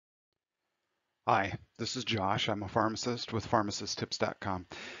Hi, this is Josh. I'm a pharmacist with pharmacisttips.com.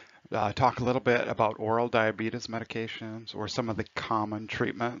 Talk a little bit about oral diabetes medications or some of the common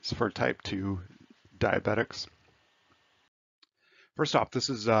treatments for type 2 diabetics. First off,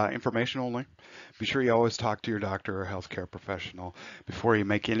 this is information only. Be sure you always talk to your doctor or healthcare professional before you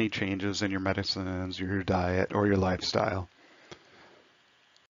make any changes in your medicines, your diet, or your lifestyle.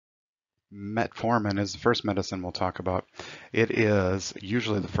 Metformin is the first medicine we'll talk about. It is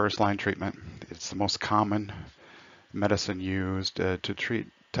usually the first line treatment. It's the most common medicine used to treat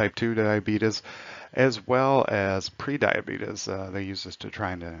type 2 diabetes as well as pre-diabetes. They use this to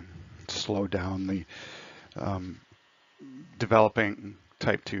try and slow down the um, developing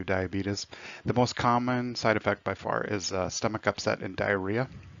type 2 diabetes. The most common side effect by far is stomach upset and diarrhea.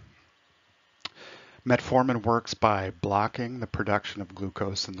 Metformin works by blocking the production of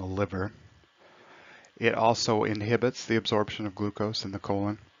glucose in the liver. It also inhibits the absorption of glucose in the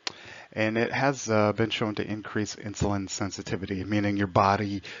colon. And it has been shown to increase insulin sensitivity, meaning your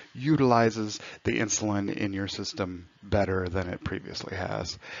body utilizes the insulin in your system better than it previously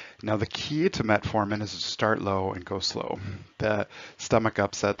has. Now, the key to metformin is to start low and go slow. The stomach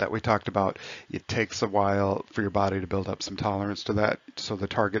upset that we talked about, it takes a while for your body to build up some tolerance to that. So the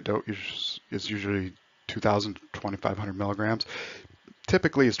target dose is usually 2,000 to 2,500 milligrams.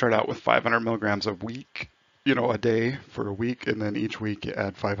 Typically, you start out with 500 milligrams a week, a day for a week, and then each week you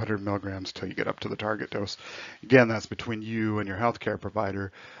add 500 milligrams till you get up to the target dose. Again, that's between you and your healthcare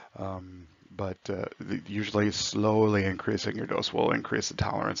provider, but usually slowly increasing your dose will increase the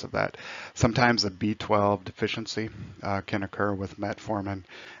tolerance of that. Sometimes a B12 deficiency can occur with metformin,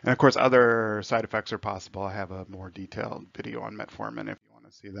 and of course other side effects are possible. I have a more detailed video on metformin if you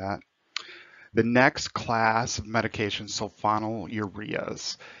want to see that. The next class of medications,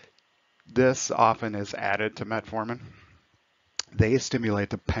 sulfonylureas. This often is added to metformin. They stimulate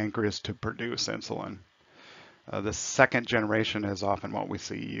the pancreas to produce insulin. The second generation is often what we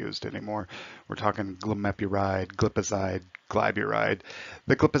see used anymore. We're talking glimepiride, glipizide, glyburide.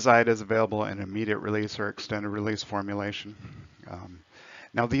 The glipizide is available in immediate release or extended release formulation.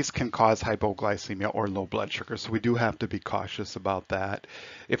 Now, these can cause hypoglycemia or low blood sugar, so we do have to be cautious about that.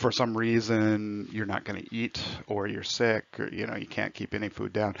 If for some reason you're not going to eat or you're sick or you can't keep any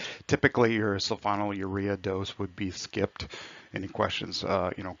food down, typically your sulfonylurea dose would be skipped. Any questions,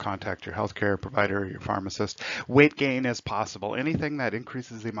 contact your healthcare provider or your pharmacist. Weight gain is possible. Anything that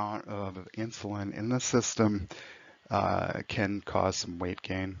increases the amount of insulin in the system can cause some weight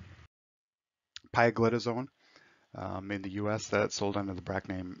gain. Pioglitazone. In the US, that's sold under the brand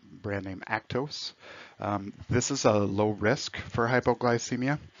name Actos. This is a low risk for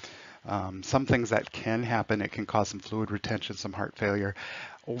hypoglycemia. Some things that can happen, it can cause some fluid retention, some heart failure.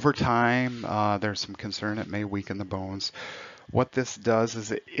 Over time, there's some concern it may weaken the bones. What this does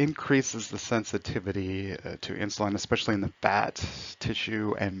is it increases the sensitivity to insulin, especially in the fat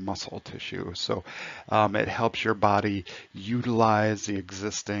tissue and muscle tissue. So it helps your body utilize the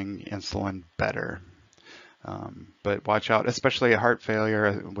existing insulin better. But watch out, especially a heart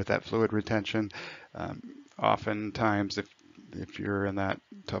failure with that fluid retention. Oftentimes, if you're in that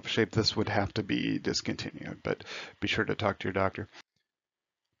tough shape, this would have to be discontinued, but be sure to talk to your doctor.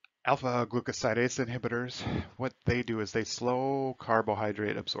 Alpha-glucosidase inhibitors, what they do is they slow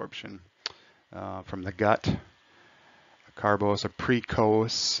carbohydrate absorption from the gut. Carbos are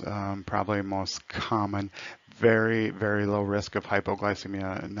precose, probably most common. Very, very low risk of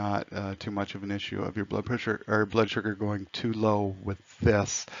hypoglycemia, not too much of an issue of your blood pressure or blood sugar going too low with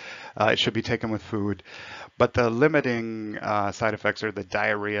this. It should be taken with food. But the limiting side effects are the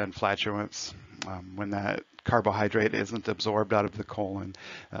diarrhea and flatulence. When that carbohydrate isn't absorbed out of the colon,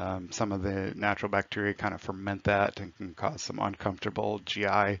 some of the natural bacteria kind of ferment that and can cause some uncomfortable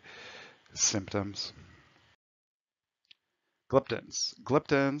GI symptoms. Gliptins.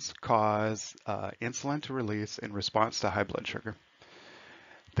 Gliptins cause insulin to release in response to high blood sugar.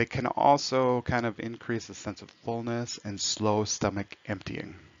 They can also kind of increase a sense of fullness and slow stomach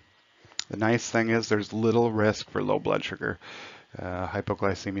emptying. The nice thing is there's little risk for low blood sugar.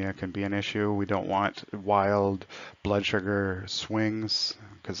 Hypoglycemia can be an issue. We don't want wild blood sugar swings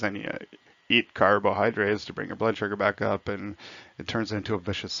because then you eat carbohydrates to bring your blood sugar back up and it turns into a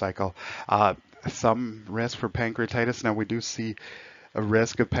vicious cycle. Some risk for pancreatitis. Now we do see a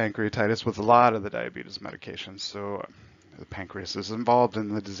risk of pancreatitis with a lot of the diabetes medications. So the pancreas is involved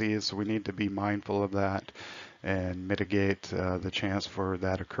in the disease, so we need to be mindful of that and mitigate the chance for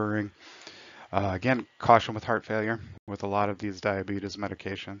that occurring. Again, caution with heart failure with a lot of these diabetes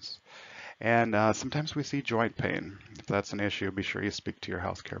medications. And sometimes we see joint pain. If that's an issue, be sure you speak to your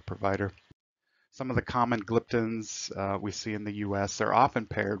healthcare provider. Some of the common gliptins we see in the US, they're often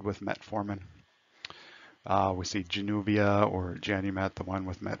paired with metformin. We see Januvia or Janumet, the one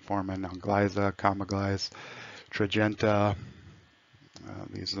with metformin, Onglyza, Comaglize, Tradjenta.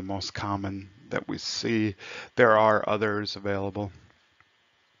 These are the most common that we see. There are others available.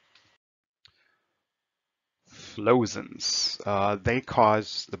 Flozins, they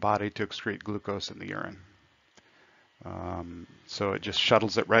cause the body to excrete glucose in the urine. So it just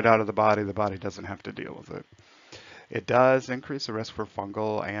shuttles it right out of the body. The body doesn't have to deal with it. It does increase the risk for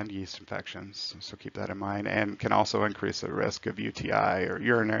fungal and yeast infections, so keep that in mind, and can also increase the risk of UTI or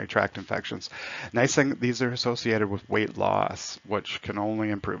urinary tract infections. Nice thing, these are associated with weight loss, which can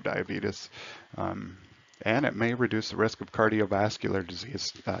only improve diabetes. And it may reduce the risk of cardiovascular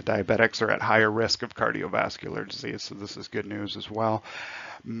disease. Diabetics are at higher risk of cardiovascular disease, so this is good news as well.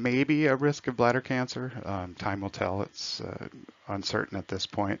 Maybe a risk of bladder cancer. Time will tell. It's uncertain at this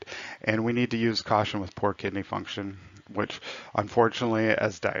point. And we need to use caution with poor kidney function, which unfortunately,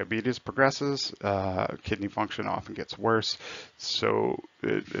 as diabetes progresses, kidney function often gets worse. So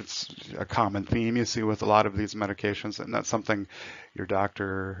it's a common theme you see with a lot of these medications, and that's something your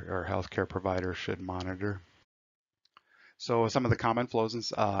doctor or healthcare provider should monitor. So some of the common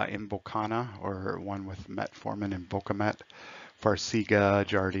Flozins, Invokana, or one with metformin, Invokamet, Farxiga,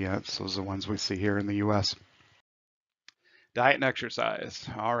 Jardiance, those are the ones we see here in the US. Diet and exercise.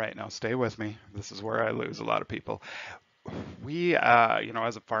 All right, now stay with me. This is where I lose a lot of people. We,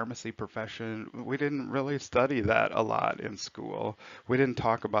 as a pharmacy profession, we didn't really study that a lot in school. We didn't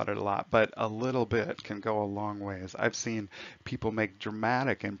talk about it a lot, but a little bit can go a long ways. I've seen people make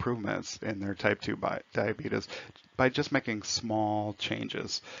dramatic improvements in their type 2 diabetes by just making small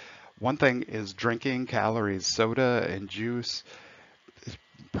changes. One thing is drinking calories, soda and juice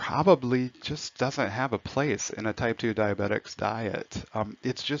probably just doesn't have a place in a type 2 diabetic's diet.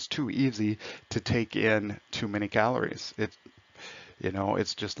 It's just too easy to take in too many calories.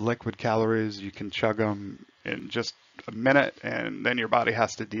 It's just liquid calories. You can chug them in just a minute, and then your body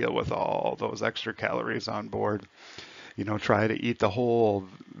has to deal with all those extra calories on board. Try to eat the whole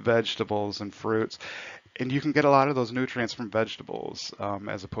vegetables and fruits. And you can get a lot of those nutrients from vegetables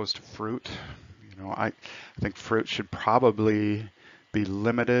as opposed to fruit. I think fruit should probably be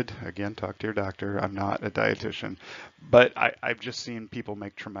limited. Again, talk to your doctor. I'm not a dietitian, but I've just seen people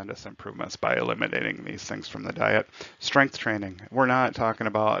make tremendous improvements by eliminating these things from the diet. Strength training. We're not talking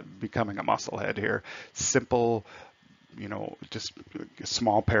about becoming a musclehead here. Simple, just a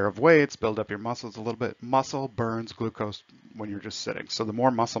small pair of weights, build up your muscles a little bit. Muscle burns glucose when you're just sitting. So the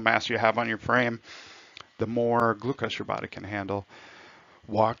more muscle mass you have on your frame, the more glucose your body can handle.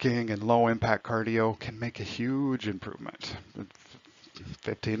 Walking and low impact cardio can make a huge improvement.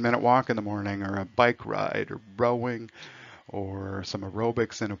 15-minute walk in the morning, or a bike ride, or rowing, or some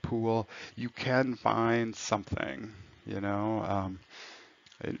aerobics in a pool. You can find something, I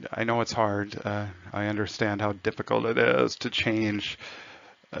know it's hard. I understand how difficult it is to change,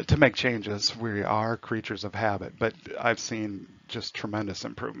 to make changes. We are creatures of habit, but I've seen just tremendous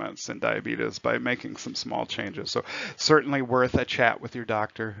improvements in diabetes by making some small changes. So certainly worth a chat with your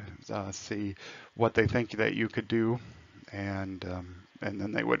doctor, see what they think that you could do, and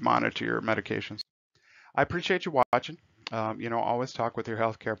then they would monitor your medications. I appreciate you watching. Always talk with your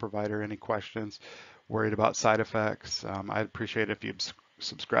healthcare provider. Any questions, worried about side effects, I'd appreciate it if you'd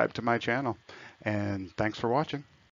subscribe to my channel. And thanks for watching.